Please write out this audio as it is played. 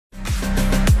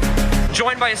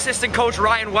Joined by assistant coach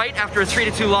Ryan White after a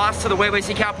 3-2 loss to the Wayway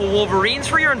Capital Wolverines.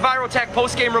 For your Enviro Tech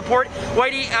post-game report,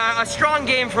 Whitey, a strong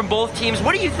game from both teams.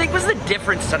 What do you think was the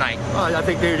difference tonight? I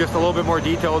think they were just a little bit more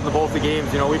detailed in both the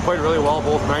games. You know, we played really well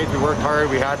both nights. We worked hard.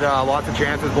 We had lots of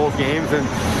chances both games, and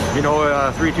you know,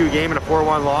 a 3-2 game and a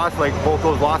 4-1 loss. Like both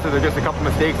those losses are just a couple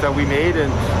mistakes that we made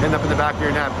and end up in the back of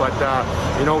your net. But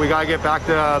you know, we gotta get back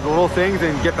to the little things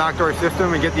and get back to our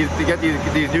system and get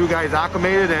these new guys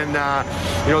acclimated. And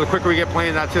you know, the quicker we get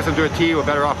playing that system to a T, the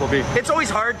better off we'll be. It's always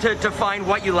hard to find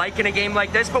what you like in a game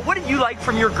like this, but what did you like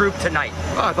from your group tonight?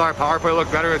 I thought our power play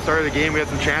looked better at the start of the game. We had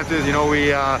some chances. You know, we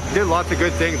did lots of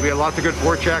good things. We had lots of good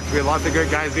forechecks. We had lots of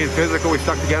good guys being physical. We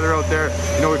stuck together out there.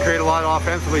 You know, we created a lot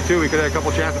offensively too. We could have had a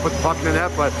couple chances to put the puck in the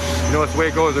net, but you know, that's the way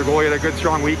it goes. Our goalie had a good,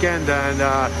 strong weekend, and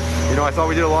you know, I thought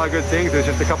we did a lot of good things. There's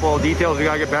just a couple of details we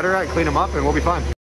gotta get better at, clean them up, and we'll be fine.